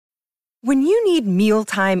When you need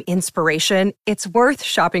mealtime inspiration, it's worth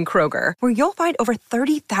shopping Kroger, where you'll find over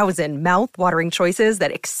 30,000 mouth-watering choices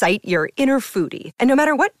that excite your inner foodie. And no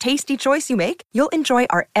matter what tasty choice you make, you'll enjoy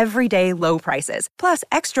our everyday low prices, plus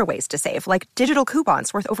extra ways to save, like digital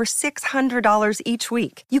coupons worth over $600 each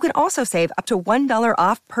week. You can also save up to $1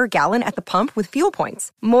 off per gallon at the pump with fuel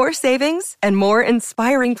points. More savings and more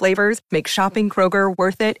inspiring flavors make shopping Kroger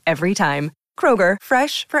worth it every time. Kroger,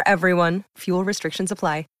 fresh for everyone. Fuel restrictions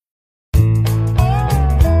apply.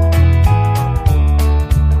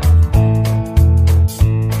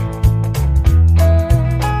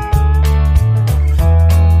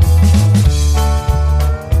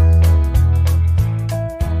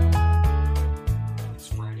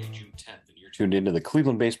 Tuned into the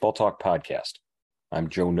Cleveland Baseball Talk podcast. I'm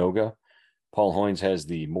Joe Noga. Paul Hoynes has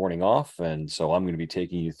the morning off, and so I'm going to be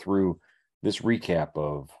taking you through this recap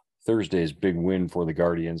of Thursday's big win for the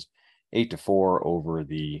Guardians, 8-4 over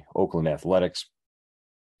the Oakland Athletics.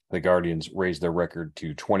 The Guardians raised their record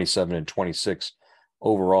to 27-26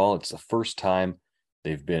 overall. It's the first time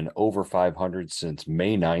they've been over 500 since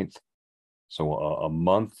May 9th. So a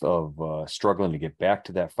month of struggling to get back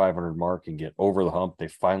to that 500 mark and get over the hump. They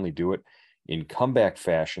finally do it in comeback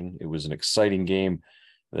fashion. It was an exciting game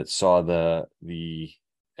that saw the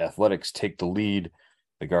Athletics take the lead.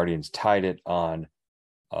 The Guardians tied it on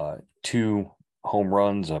two home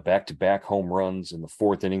runs, back-to-back home runs in the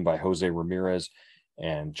fourth inning by José Ramírez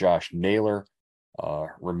and Josh Naylor.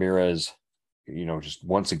 Ramírez, just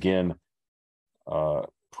once again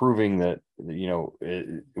proving that,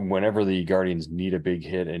 whenever the Guardians need a big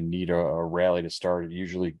hit and need a rally to start, it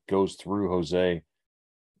usually goes through Jose.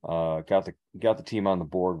 Got the team on the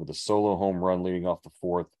board with a solo home run leading off the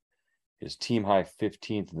fourth, his team high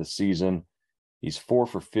 15th of the season. He's 4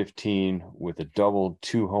 for 15 with a double,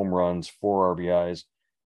 2 home runs, 4 RBIs,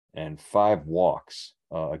 and 5 walks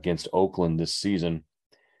against Oakland this season.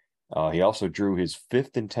 He also drew his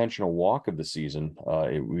 5th intentional walk of the season.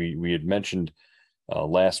 We had mentioned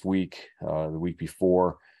last week, the week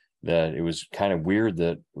before, that it was kind of weird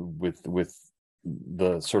that with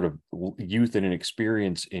the sort of youth and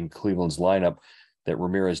inexperience in Cleveland's lineup, that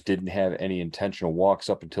Ramírez didn't have any intentional walks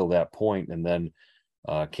up until that point. And then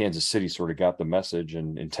Kansas City sort of got the message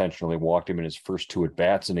and intentionally walked him in his first 2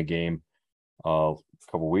 at-bats in a game a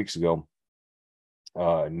couple of weeks ago.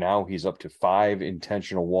 Now he's up to 5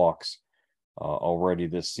 intentional walks already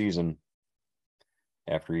this season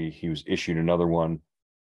after he was issued another one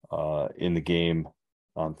in the game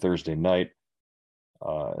on Thursday night.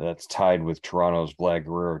 That's tied with Toronto's Vlad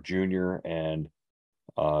Guerrero Jr. and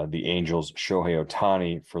the Angels' Shohei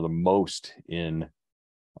Ohtani for the most in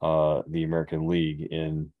the American League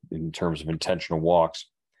in terms of intentional walks.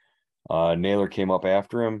 Naylor came up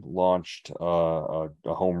after him, launched a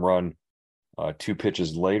home run 2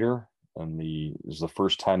 pitches later, and it was the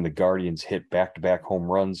first time the Guardians hit back-to-back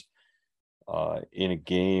home runs in a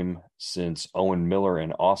game since Owen Miller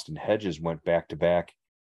and Austin Hedges went back-to-back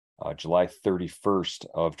July 31st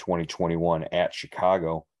of 2021 at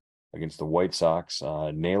Chicago against the White Sox.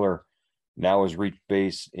 Naylor now has reached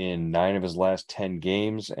base in 9 of his last 10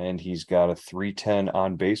 games, and he's got a .310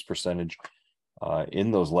 on-base percentage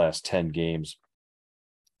in those last 10 games.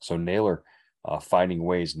 So Naylor finding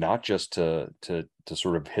ways not just to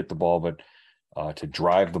sort of hit the ball, but to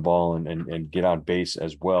drive the ball and get on base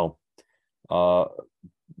as well. But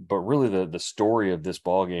really the story of this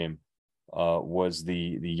ball game was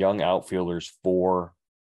the young outfielders for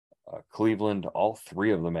Cleveland, all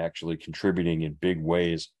 3 of them actually contributing in big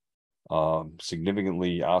ways.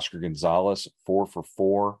 Significantly, Oscar Gonzalez, 4 for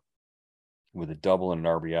 4 with a double and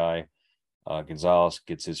an RBI. Gonzalez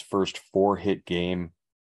gets his first 4-hit game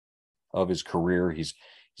of his career. He's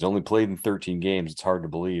only played in 13 games. It's hard to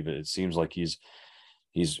believe. It seems like he's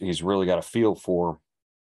really got a feel for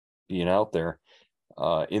being out there.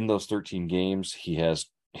 In those 13 games, he has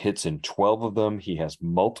hits in 12 of them. He has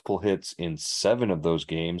multiple hits in 7 of those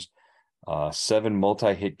games, 7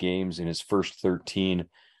 multi-hit games in his first 13.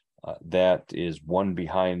 That is one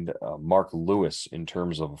behind Mark Lewis in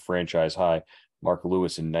terms of a franchise high. Mark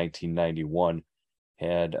Lewis in 1991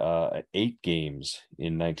 had 8 games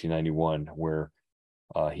in 1991 where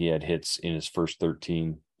he had hits in his first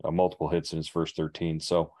 13, multiple hits in his first 13.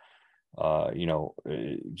 So,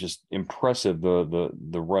 just impressive, the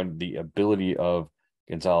run, the ability of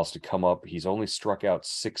Gonzalez to come up. He's only struck out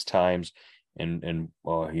 6 times and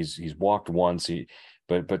he's walked once.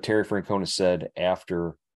 But Terry Francona said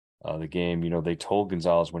after the game, they told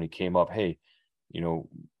Gonzalez when he came up, hey,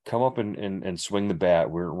 come up and swing the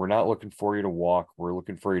bat. We're not looking for you to walk. We're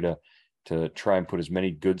looking for you to try and put as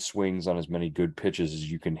many good swings on as many good pitches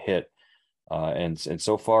as you can hit. And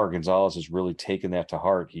so far, Gonzalez has really taken that to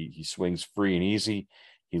heart. He swings free and easy.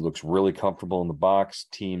 He looks really comfortable in the box.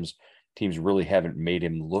 Teams really haven't made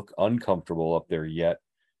him look uncomfortable up there yet.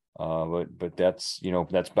 But that's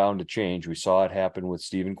that's bound to change. We saw it happen with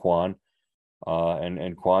Stephen Kwan,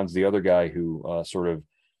 and Kwan's the other guy who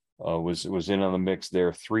was in on the mix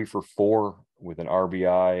there, 3 for 4 with an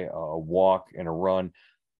RBI, a walk, and a run.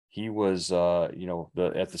 He was at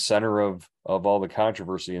the center of all the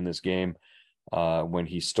controversy in this game when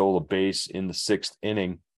he stole a base in the 6th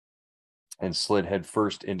inning and slid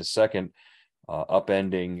headfirst into second,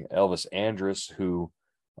 upending Elvis Andrus, who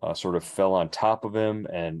sort of fell on top of him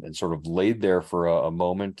and sort of laid there for a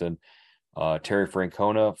moment. And Terry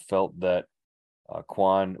Francona felt that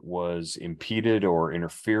Kwan was impeded or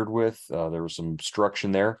interfered with. There was some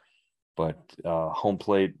obstruction there, but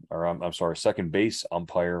second base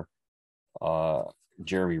umpire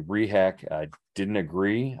Jeremy Rehak didn't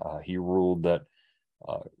agree. He ruled that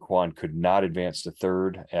Kwan could not advance to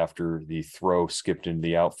third after the throw skipped into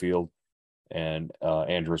the outfield, and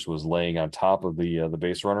Andrus was laying on top of the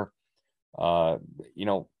base runner.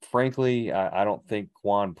 Frankly, I don't think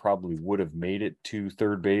Kwan probably would have made it to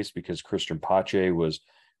third base because Christian Pache was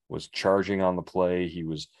charging on the play. He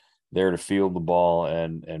was there to field the ball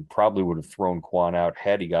and probably would have thrown Kwan out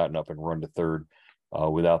had he gotten up and run to third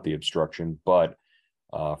without the obstruction. But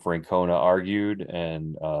Francona argued,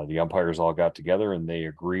 and the umpires all got together and they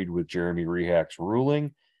agreed with Jeremy Rehak's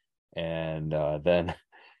ruling. And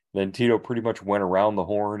then Tito pretty much went around the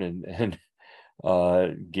horn and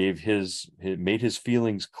made his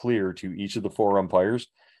feelings clear to each of the 4 umpires.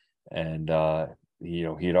 And he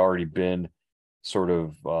had already been sort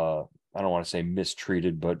of I don't want to say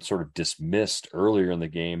mistreated, but sort of dismissed earlier in the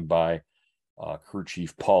game by crew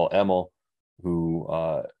chief Paul Emmel, who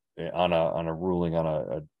on a ruling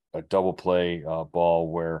on a double play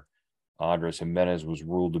ball where Andres Jimenez was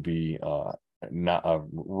ruled to be not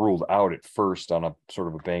ruled out at first on a sort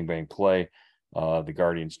of a bang play. The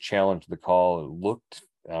Guardians challenged the call. It looked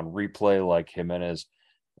on replay like Jimenez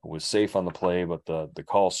was safe on the play, but the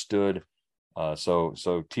call stood.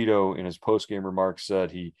 So Tito in his post-game remarks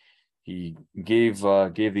said he gave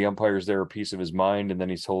the umpires there a piece of his mind, and then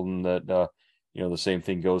he told them that the same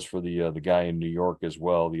thing goes for the guy in New York as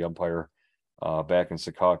well, the umpire back in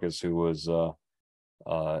Secaucus who was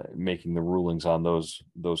making the rulings on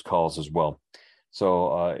those calls as well.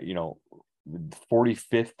 So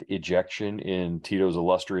 45th ejection in Tito's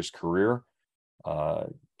illustrious career. They're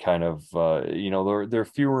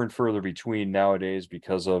fewer and further between nowadays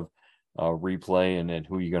because of replay and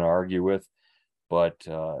who you're going to argue with. But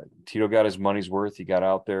Tito got his money's worth. He got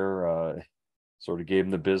out there, sort of gave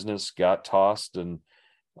him the business, got tossed, and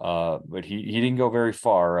but he didn't go very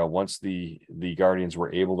far. Once the Guardians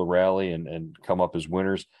were able to rally and come up as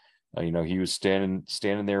winners, he was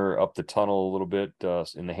standing there up the tunnel a little bit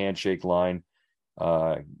in the handshake line,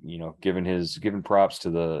 giving props to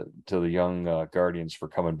the young Guardians for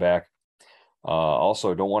coming back.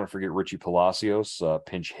 Also, don't want to forget Richie Palacios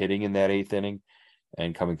pinch hitting in that 8th inning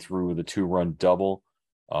and coming through with a 2-run double.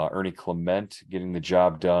 Ernie Clement getting the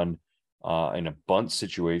job done in a bunt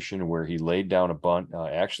situation where he laid down a bunt,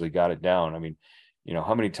 actually got it down. I mean,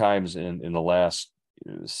 how many times in the last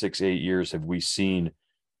 6-8 years have we seen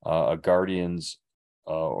a Guardians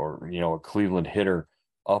or a Cleveland hitter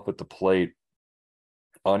up at the plate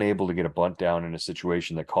unable to get a bunt down in a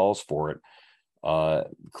situation that calls for it?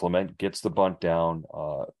 Clement gets the bunt down,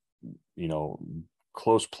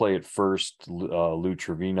 close play at first. Lou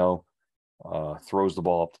Trevino throws the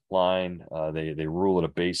ball up the line. They rule it a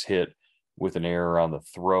base hit with an error on the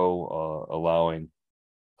throw, allowing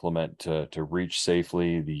Clement to reach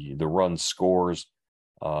safely. The run scores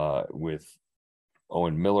with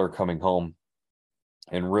Owen Miller coming home,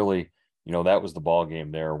 and really, that was the ball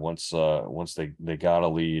game there. Once they got a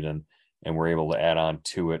lead and were able to add on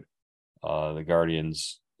to it, the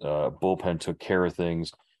Guardians bullpen took care of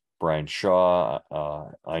things. Brian Shaw,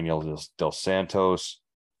 Aniel Del Santos,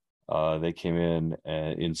 they came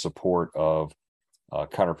in support of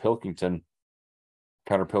Connor Pilkington.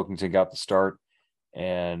 Connor Pilkington got the start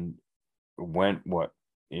and went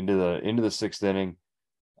into the 6th inning.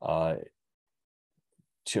 5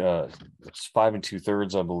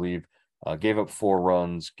 2/3, I believe. Gave up 4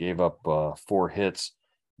 runs, gave up 4 hits,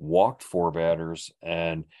 walked 4 batters,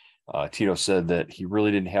 and Tito said that he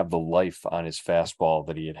really didn't have the life on his fastball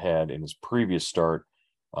that he had in his previous start.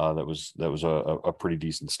 That was a pretty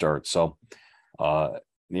decent start. So,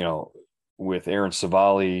 with Aaron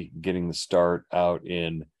Savali getting the start out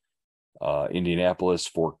in Indianapolis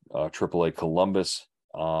for AAA Columbus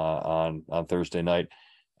on Thursday night,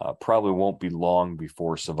 Probably won't be long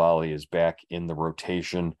before Savali is back in the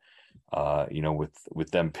rotation.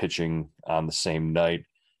 With them pitching on the same night,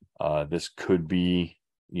 this could be,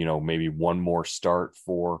 maybe one more start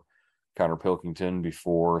for Connor Pilkington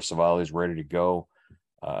before Savali is ready to go.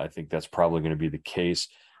 I think that's probably going to be the case.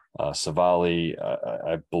 Savali,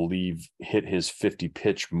 I believe, hit his 50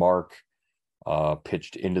 pitch mark,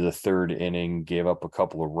 pitched into the third inning, gave up a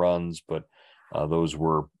couple of runs, but those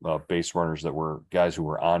were base runners that were guys who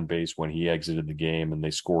were on base when he exited the game, and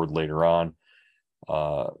they scored later on.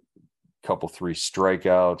 Couple 3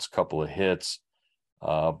 strikeouts, couple of hits.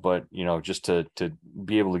 But just to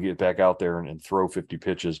be able to get back out there and throw 50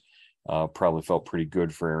 pitches probably felt pretty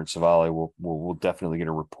good for Aaron Savali. We'll definitely get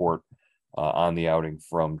a report on the outing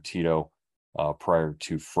from Tito prior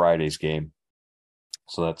to Friday's game,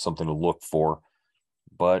 so that's something to look for.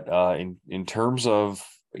 But in terms of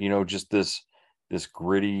just this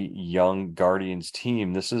gritty young Guardians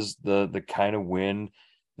team, this is the kind of win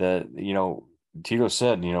that Tito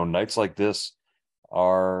said, nights like this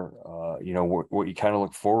are, what you kind of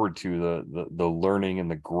look forward to, the learning and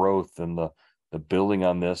the growth and the building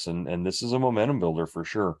on this. And this is a momentum builder for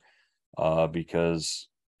sure, because,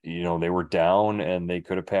 they were down and they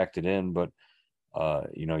could have packed it in, but,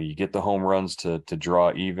 you get the home runs to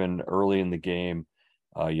draw even early in the game.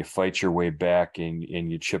 You fight your way back and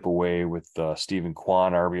you chip away with Stephen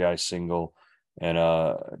Kwan RBI single and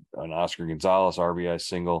an Oscar Gonzalez RBI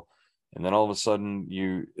single. And then all of a sudden,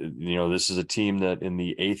 this is a team that in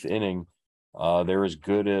the 8th inning, they're as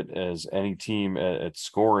good as any team at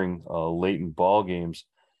scoring late in ball games.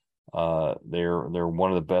 They're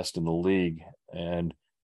one of the best in the league, and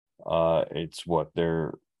it's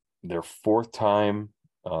their 4th time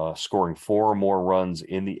scoring 4 or more runs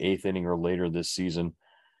in the 8th inning or later this season.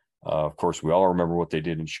 Of course, we all remember what they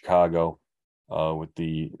did in Chicago with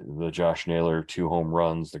the Josh Naylor 2 home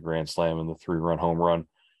runs, the grand slam, and the 3-run home run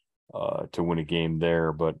to win a game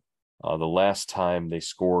there. But the last time they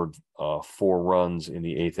scored 4 runs in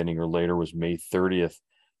the 8th inning or later was May 30th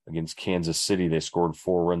against Kansas City. They scored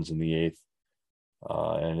 4 runs in the 8th.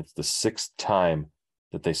 And it's the 6th time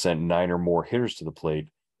that they sent 9 or more hitters to the plate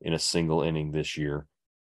in a single inning this year.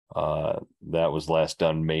 That was last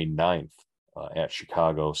done May 9th at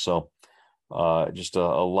Chicago. So just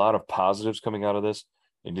a lot of positives coming out of this.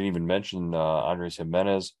 I didn't even mention Andres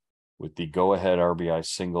Jimenez with the go-ahead RBI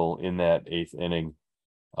single in that 8th inning.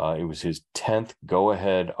 It was his 10th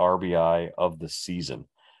go-ahead RBI of the season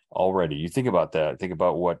already. You think about that. Think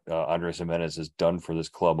about what Andres Jimenez has done for this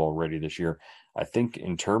club already this year. I think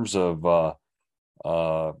in terms of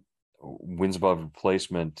wins above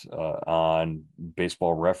replacement on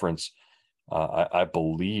Baseball Reference, I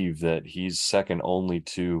believe that he's second only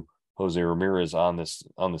to Jose Ramirez on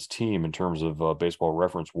this team in terms of Baseball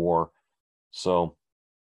Reference WAR. So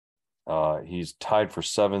he's tied for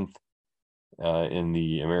 7th in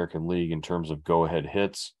the American League in terms of go-ahead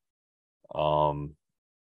hits.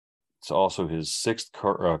 It's also his 6th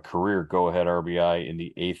career go-ahead RBI in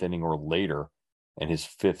the 8th inning or later, and his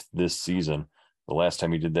 5th this season. The last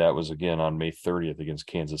time he did that was again on May 30th against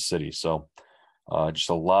Kansas City. So just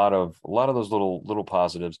a lot of those little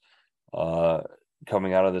positives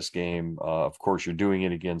coming out of this game. Of course, you're doing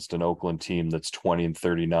it against an Oakland team that's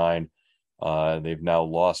 20-39. They've now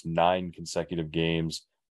lost 9 consecutive games.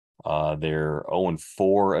 They're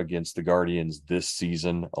 0-4 against the Guardians this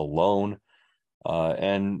season alone.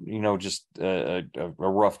 And just a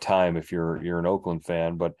rough time if you're an Oakland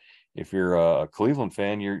fan. But if you're a Cleveland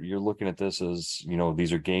fan, you're looking at this as,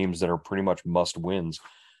 these are games that are pretty much must wins.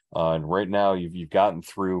 And right now you've gotten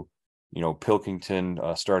through, Pilkington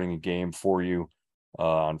starting a game for you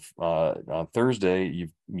on Thursday.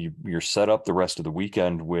 You're set up the rest of the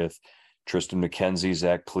weekend with Tristan McKenzie,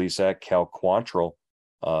 Zach Plesac, Cal Quantrill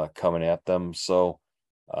coming at them. So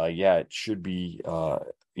it should be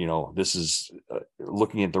this is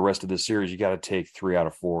looking at the rest of this series. You got to take 3 out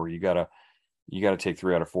of 4. You got to take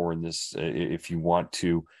 3 out of 4 in this if you want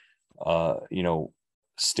to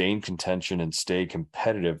stay in contention and stay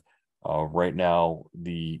competitive. Right now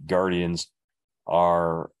the Guardians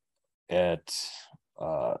are at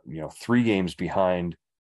 3 games behind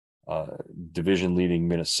division leading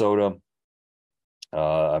Minnesota.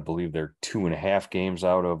 I believe they're 2.5 games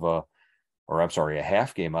out of a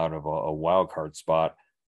half game out of a wild card spot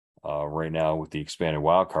right now with the expanded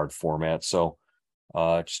wild card format. So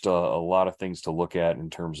just a lot of things to look at in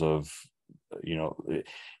terms of,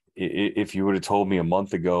 if you would have told me a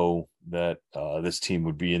month ago that this team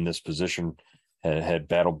would be in this position, had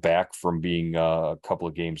battled back from being a couple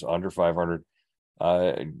of games under 500,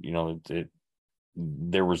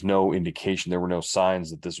 there was no indication, there were no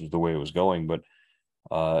signs that this was the way it was going. But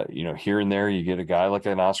Here and there you get a guy like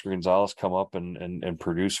an Oscar Gonzalez come up and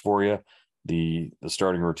produce for you. The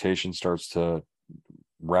starting rotation starts to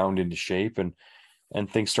round into shape, and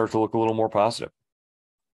things start to look a little more positive.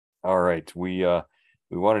 All right, we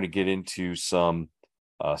wanted to get into some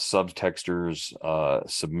subtexters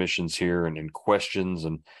submissions here and questions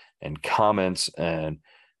and comments, and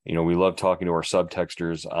we love talking to our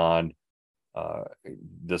subtexters on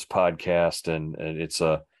this podcast, and it's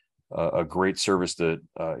a great service that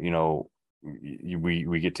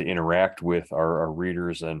we get to interact with our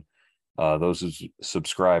readers and those who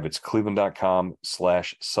subscribe. It's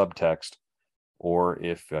cleveland.com/subtext, or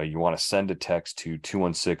if you want to send a text to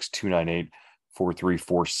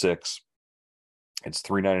 216-298-4346, it's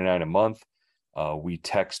 $3.99 a month. We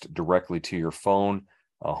text directly to your phone.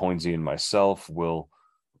 Hoinsey and myself will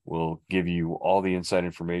give you all the inside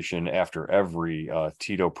information after every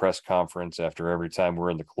Tito press conference, after every time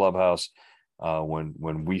we're in the clubhouse.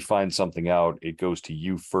 When we find something out, it goes to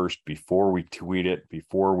you first before we tweet it,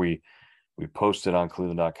 before we post it on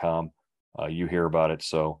cleveland.com. You hear about it.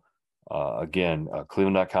 So again,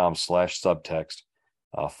 cleveland.com/subtext.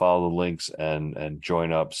 Follow the links and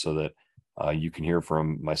join up so that you can hear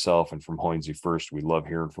from myself and from Hoinsey first. We love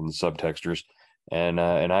hearing from the subtexters. And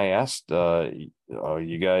I asked you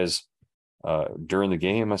guys during the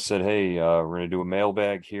game, I said, hey, we're going to do a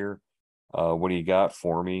mailbag here. What do you got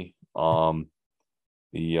for me? The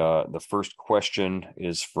first question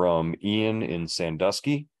is from Ian in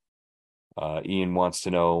Sandusky. Ian wants to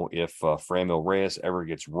know if Franmil Reyes ever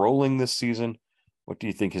gets rolling this season, what do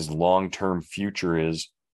you think his long-term future is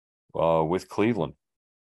with Cleveland?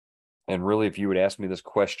 And really, if you would ask me this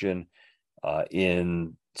question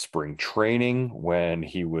in spring training when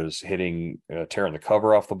he was tearing the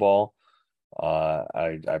cover off the ball,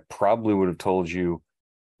 I probably would have told you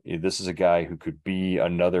this is a guy who could be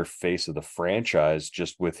another face of the franchise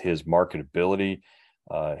just with his marketability,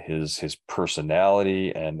 his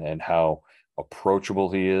personality, and how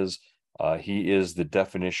approachable he is. He is the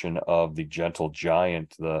definition of the gentle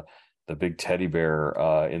giant, the big teddy bear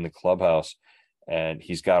in the clubhouse, and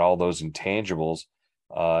he's got all those intangibles.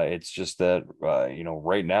 It's just that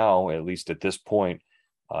right now, at least at this point,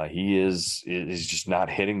 he is just not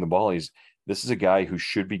hitting the ball. This is a guy who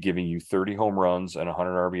should be giving you 30 home runs and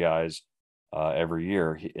 100 RBIs every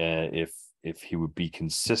year if he would be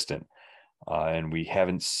consistent. And we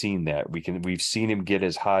haven't seen that. We've seen him get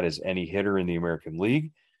as hot as any hitter in the American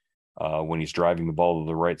League when he's driving the ball to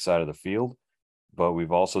the right side of the field. But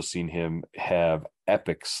we've also seen him have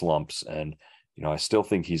epic slumps, and I still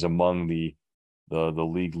think he's among the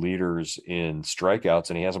league leaders in strikeouts,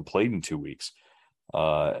 and he hasn't played in 2 weeks.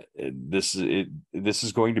 This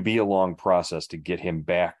is going to be a long process to get him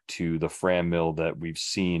back to the Franmil that we've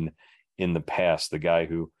seen in the past. The guy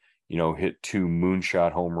who hit 2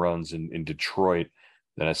 moonshot home runs in Detroit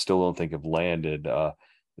that I still don't think have landed.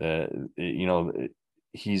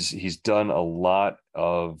 He's done a lot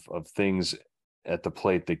of things at the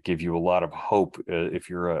plate that give you a lot of hope if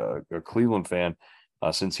you're a Cleveland fan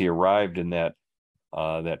since he arrived in that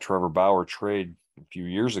Trevor Bauer trade a few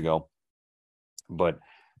years ago. But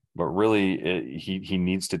really, he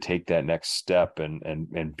needs to take that next step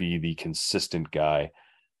and be the consistent guy,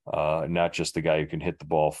 not just the guy who can hit the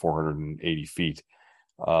ball 480 feet.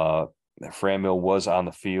 Franmil was on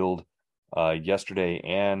the field yesterday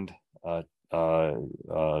and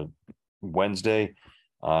Wednesday.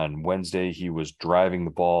 On Wednesday, he was driving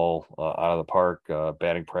the ball out of the park,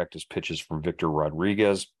 batting practice pitches from Victor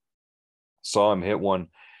Rodriguez. Saw him hit one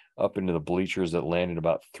up into the bleachers that landed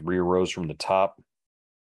about 3 rows from the top,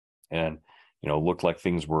 and looked like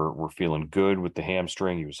things were feeling good with the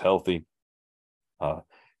hamstring. He was healthy.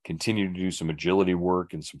 Continued to do some agility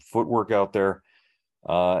work and some footwork out there,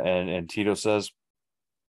 and Tito says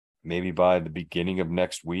maybe by the beginning of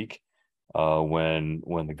next week, when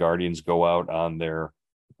the Guardians go out on their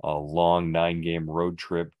long 9-game road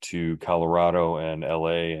trip to Colorado and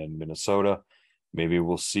LA and Minnesota, maybe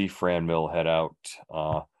we'll see Franmil head out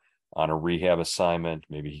on a rehab assignment.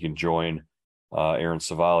 Maybe he can join Aaron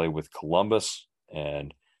Savali with Columbus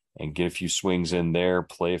and get a few swings in there,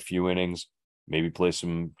 play a few innings, maybe play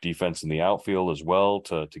some defense in the outfield as well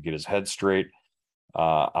to get his head straight.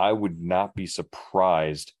 I would not be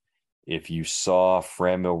surprised if you saw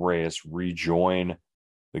Franmil Reyes rejoin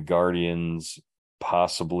the Guardians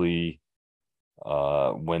possibly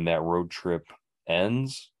when that road trip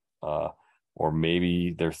ends, or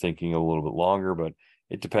maybe they're thinking a little bit longer, but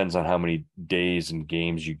it depends on how many days and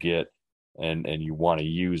games you get and you want to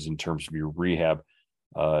use in terms of your rehab.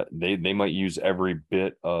 They might use every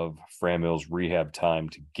bit of Franmil's rehab time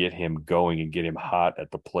to get him going and get him hot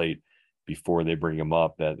at the plate before they bring him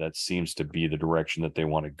up. That seems to be the direction that they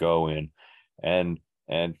want to go in. And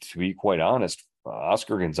to be quite honest,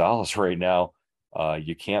 Oscar Gonzalez right now,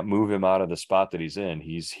 you can't move him out of the spot that he's in.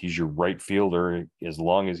 He's your right fielder as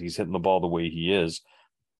long as he's hitting the ball the way he is,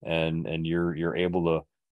 and you're able to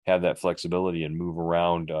have that flexibility and move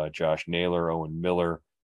around Josh Naylor, Owen Miller,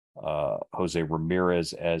 Jose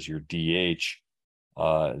Ramirez as your DH.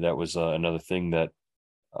 That was another thing that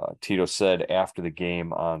Tito said after the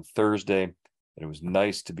game on Thursday. It was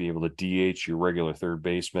nice to be able to DH your regular third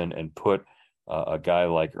baseman and put a guy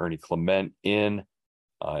like Ernie Clement in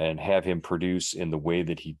and have him produce in the way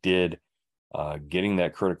that he did, getting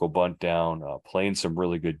that critical bunt down, playing some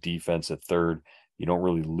really good defense at third. You don't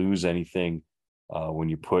really lose anything when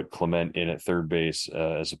you put Clement in at third base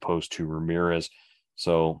as opposed to Ramirez.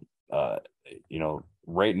 So,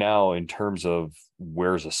 right now, in terms of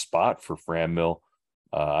where's a spot for Franmil,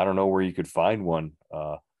 I don't know where you could find one.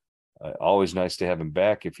 Always nice to have him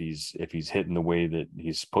back if he's hitting the way that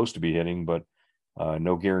he's supposed to be hitting, but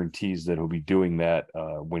no guarantees that he'll be doing that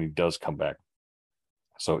when he does come back.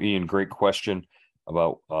 So, Ian, great question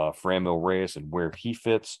about Franmil Reyes and where he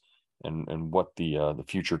fits and what the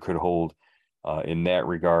future could hold in that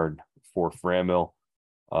regard for Franmil.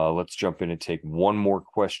 Let's jump in and take one more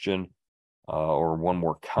question or one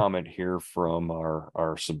more comment here from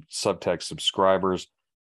our subtext subscribers.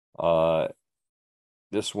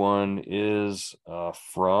 This one is comes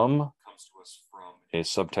to us from a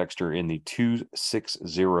subtexter in the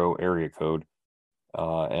 260 area code.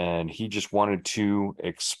 And he just wanted to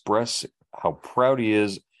express how proud he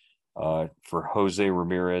is for Jose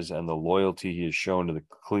Ramirez and the loyalty he has shown to the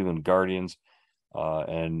Cleveland Guardians,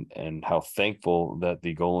 and how thankful that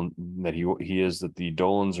he is that the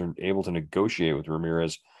Dolans are able to negotiate with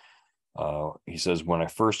Ramirez. He says, when I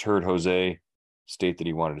first heard Jose state that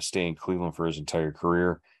he wanted to stay in Cleveland for his entire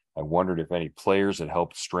career, I wondered if any players had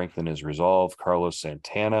helped strengthen his resolve. Carlos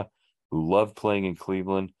Santana, who loved playing in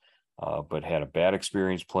Cleveland, but had a bad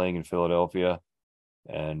experience playing in Philadelphia,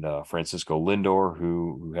 and Francisco Lindor,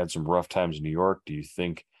 who had some rough times in New York. Do you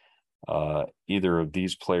think either of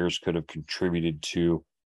these players could have contributed to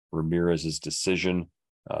Ramirez's decision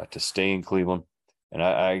to stay in Cleveland? And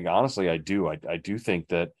I honestly, I do think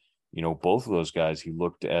that, both of those guys, he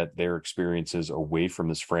looked at their experiences away from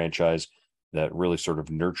this franchise that really sort of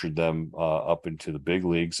nurtured them up into the big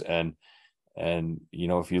leagues. And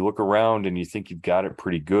if you look around and you think you've got it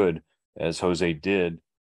pretty good, as Jose did,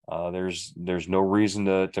 there's no reason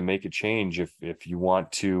to make a change if you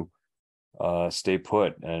want to stay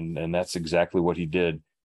put. And that's exactly what he did.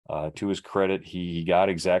 To his credit, he got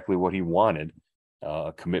exactly what he wanted,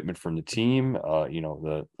 a commitment from the team, a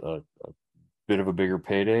bit of a bigger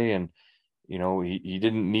payday. And, he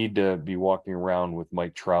didn't need to be walking around with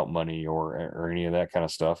Mike Trout money or any of that kind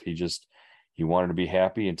of stuff. He wanted to be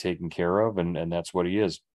happy and taken care of. And that's what he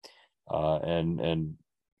is. And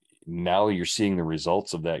now you're seeing the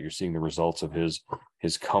results of that. You're seeing the results of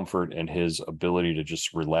his comfort and his ability to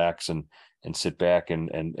just relax and sit back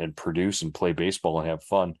and produce and play baseball and have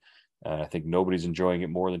fun. I think nobody's enjoying it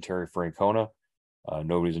more than Terry Francona.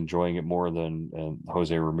 Nobody's enjoying it more than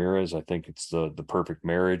Jose Ramirez. I think it's the perfect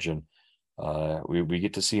marriage, and we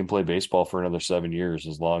get to see him play baseball for another 7 years.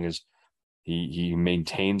 As long as he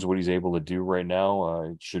maintains what he's able to do right now,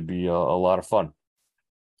 it should be a lot of fun.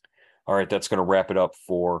 All right, that's going to wrap it up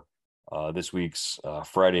for this week's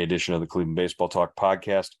Friday edition of the Cleveland Baseball Talk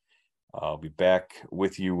podcast. I'll be back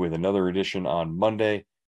with you with another edition on Monday.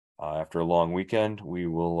 After a long weekend, we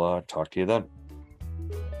will talk to you then.